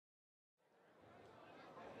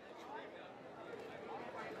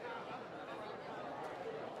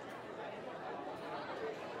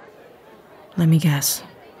Let me guess.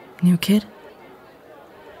 New kid?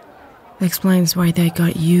 Explains why they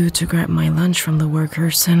got you to grab my lunch from the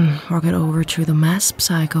workers and walk it over to the masked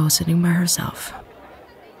psycho sitting by herself.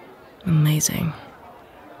 Amazing.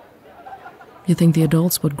 You think the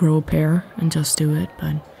adults would grow a pair and just do it,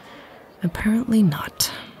 but apparently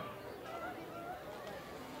not.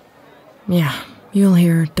 Yeah, you'll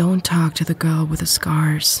hear "don't talk to the girl with the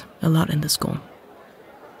scars" a lot in the school.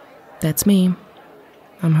 That's me.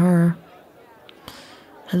 I'm her.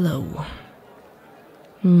 Hello.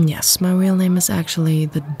 Yes, my real name is actually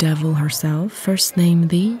the devil herself. First name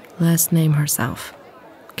the, last name herself.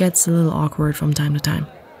 Gets a little awkward from time to time.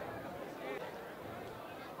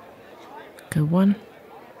 Good one.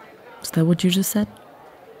 Is that what you just said?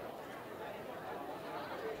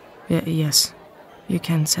 Yes. You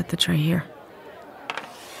can set the tray here.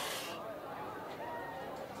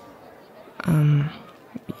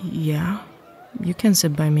 Yeah. You can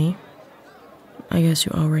sit by me. I guess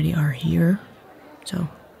you already are here. So,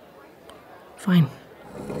 fine.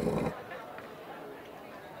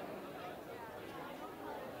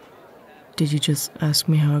 Did you just ask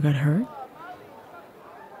me how I got hurt?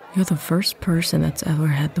 You're the first person that's ever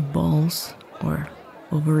had the balls or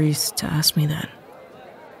ovaries to ask me that.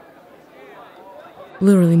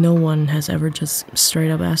 Literally no one has ever just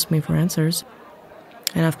straight up asked me for answers.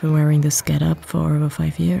 And I've been wearing this getup for over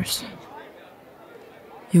 5 years.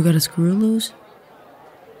 You got a screw loose?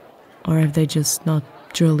 Or have they just not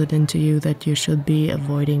drilled it into you that you should be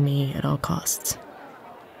avoiding me at all costs?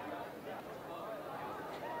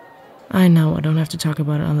 I know I don't have to talk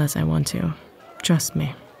about it unless I want to. Trust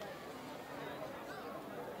me.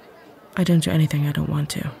 I don't do anything I don't want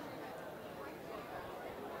to.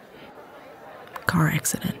 Car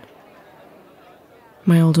accident.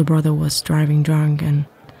 My older brother was driving drunk and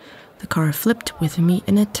the car flipped with me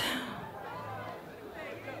in it.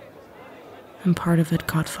 And part of it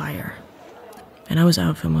caught fire. And I was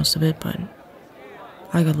out for most of it, but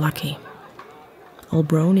I got lucky. Old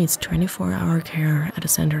bro needs 24-hour care at a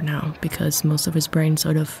center now because most of his brain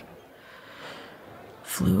sort of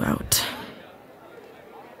flew out.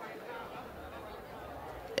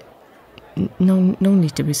 No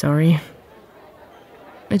need to be sorry.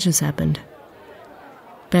 It just happened.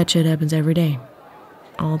 Bad shit happens every day.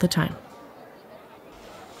 All the time.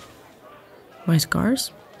 My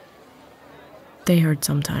scars? They hurt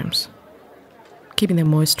sometimes. Keeping them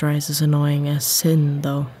moisturized is annoying as sin,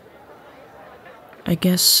 though. I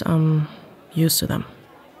guess I'm used to them.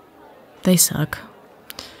 They suck.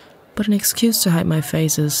 But an excuse to hide my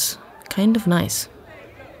face is kind of nice.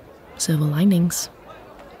 Silver linings.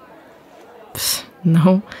 Pfft,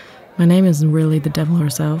 no, my name isn't really the devil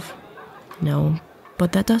herself. No,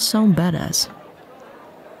 but that does sound badass.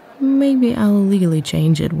 Maybe I'll legally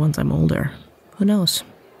change it once I'm older. Who knows?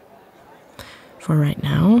 For right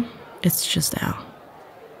now, it's just Al.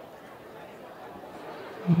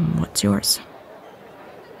 What's yours?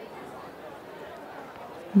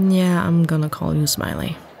 Yeah, I'm gonna call you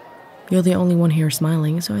Smiley. You're the only one here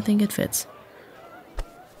smiling, so I think it fits.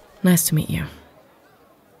 Nice to meet you.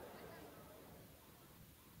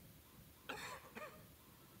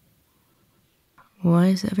 Why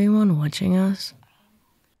is everyone watching us?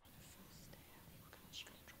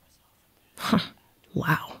 Huh,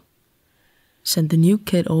 wow. Send the new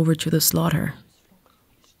kid over to the slaughter.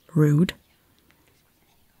 Rude.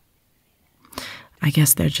 I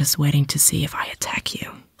guess they're just waiting to see if I attack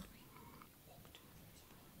you.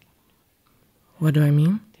 What do I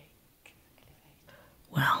mean?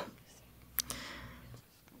 Well,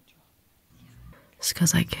 it's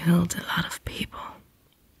because I killed a lot of people.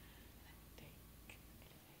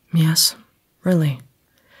 Yes, really.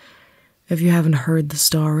 If you haven't heard the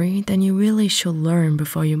story, then you really should learn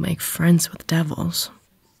before you make friends with devils.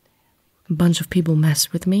 A bunch of people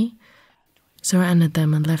messed with me, so I ended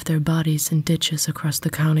them and left their bodies in ditches across the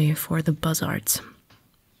county for the buzzards.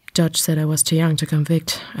 Judge said I was too young to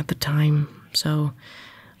convict at the time, so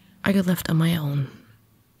I got left on my own.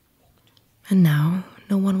 And now,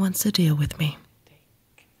 no one wants to deal with me.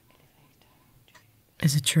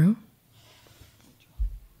 Is it true?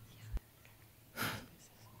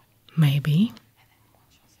 Maybe.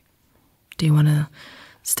 Do you want to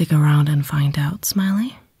stick around and find out,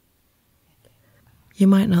 Smiley? You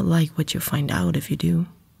might not like what you find out if you do.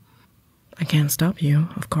 I can't stop you,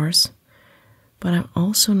 of course. But I'm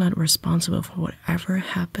also not responsible for whatever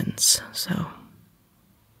happens, so...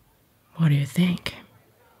 What do you think?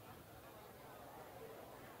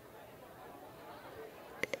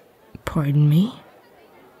 Pardon me?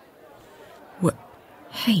 What?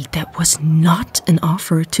 Hey, that was not an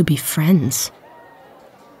offer to be friends.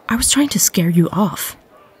 I was trying to scare you off.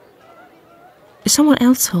 Is someone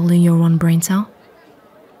else holding your one brain cell?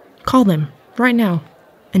 Call them, right now,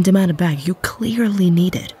 and demand it back. You clearly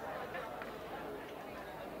need it.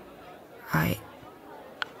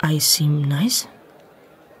 I seem nice?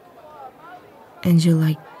 And you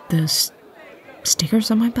like the stickers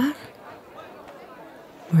on my back?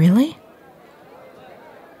 Really?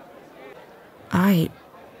 I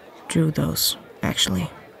drew those, actually.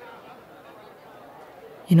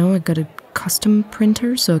 You know, I got a custom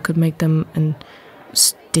printer so I could make them and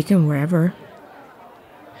stick them wherever.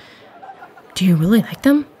 Do you really like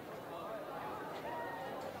them?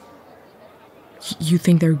 You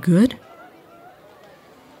think they're good?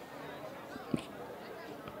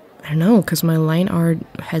 I don't know, because my line art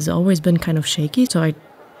has always been kind of shaky, so I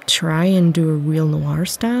try and do a real noir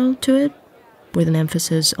style to it, with an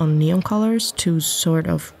emphasis on neon colors to sort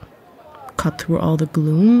of cut through all the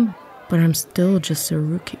gloom, but I'm still just a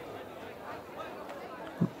rookie.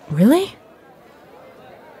 Really?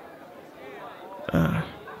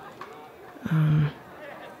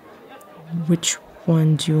 Which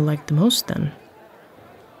one do you like the most then?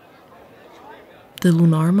 The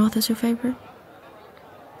lunar moth is your favorite?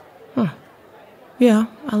 Huh. Yeah,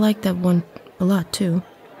 I like that one a lot too.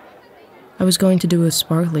 I was going to do a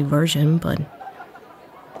sparkly version, but...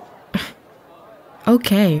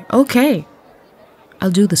 Okay.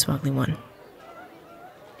 I'll do the sparkly one.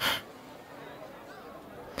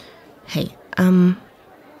 Hey,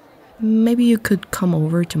 maybe you could come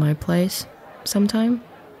over to my place sometime?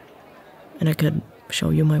 And I could show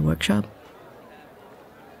you my workshop?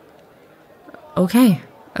 Okay,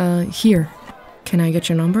 here. Can I get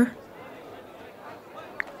your number?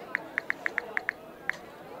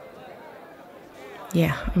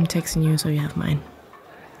 Yeah, I'm texting you so you have mine.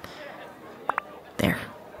 There.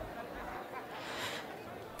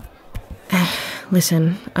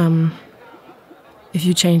 Listen, if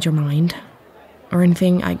you change your mind or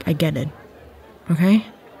anything, I get it. Okay?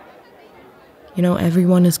 You know,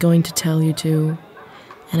 everyone is going to tell you to,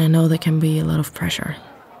 and I know that can be a lot of pressure.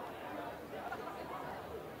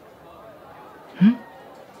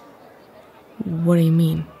 What do you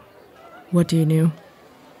mean? What do you know?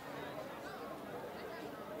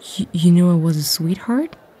 You knew I was a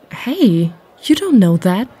sweetheart? Hey, you don't know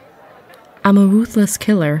that. I'm a ruthless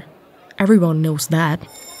killer. Everyone knows that.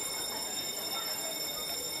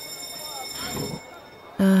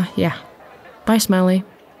 Yeah. Bye, Smiley.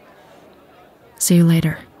 See you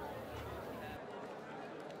later.